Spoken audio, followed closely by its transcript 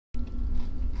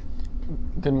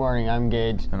Good morning, I'm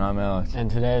Gage. And I'm Alex. And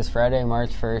today is Friday, March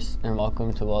 1st, and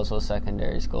welcome to Wellsville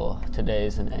Secondary School. Today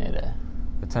is an A Day.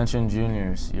 Attention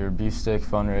juniors, your beefsteak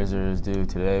fundraiser is due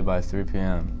today by 3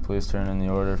 p.m. Please turn in the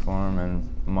order form and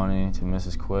money to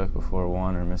Mrs. Quick before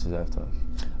 1 or Mrs. Aftuck.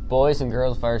 Boys and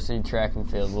girls varsity track and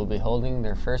field will be holding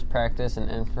their first practice and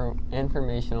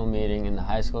informational meeting in the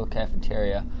high school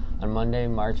cafeteria on Monday,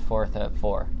 March 4th at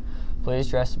 4. Please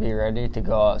dress to be ready to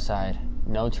go outside.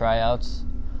 No tryouts.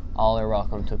 All are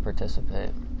welcome to participate.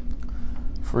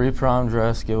 Free prom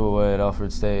dress giveaway at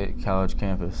Alfred State College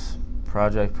campus.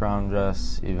 Project Prom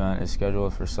Dress event is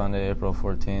scheduled for Sunday, April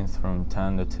 14th from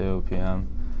 10 to 2 p.m.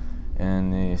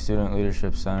 in the Student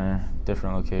Leadership Center,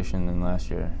 different location than last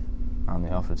year on the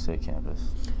Alfred State campus.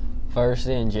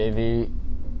 Varsity and JV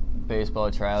baseball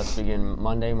tryouts begin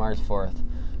Monday, March 4th.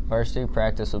 Varsity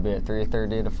practice will be at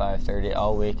 3:30 to 5:30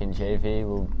 all week, and JV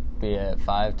will be at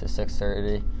 5 to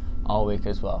 6:30 all week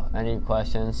as well. Any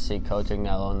questions, see Coach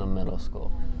Agnello in the middle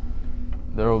school.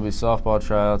 There will be softball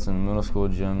tryouts in the middle school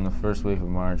gym the first week of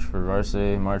March. For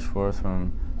varsity, March 4th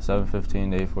from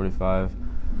 7:15 to 8:45.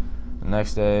 The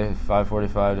next day,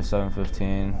 5:45 to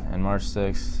 7:15, and March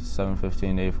 6th,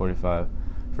 7:15 to 8:45.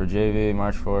 For JV,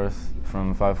 March 4th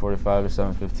from 5:45 to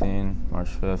 7:15, March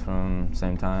 5th from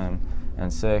same time,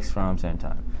 and 6th from same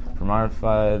time. For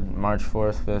modified, March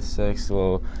 4th, 5th, 6th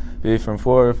will be from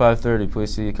 4 to 5:30.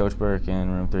 Please see Coach Burke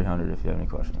in room 300 if you have any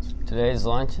questions. Today's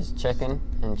lunch is chicken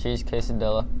and cheese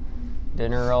quesadilla,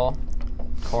 dinner roll,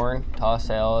 corn, tossed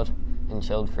salad, and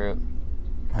chilled fruit.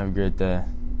 Have a great day,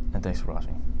 and thanks for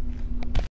watching.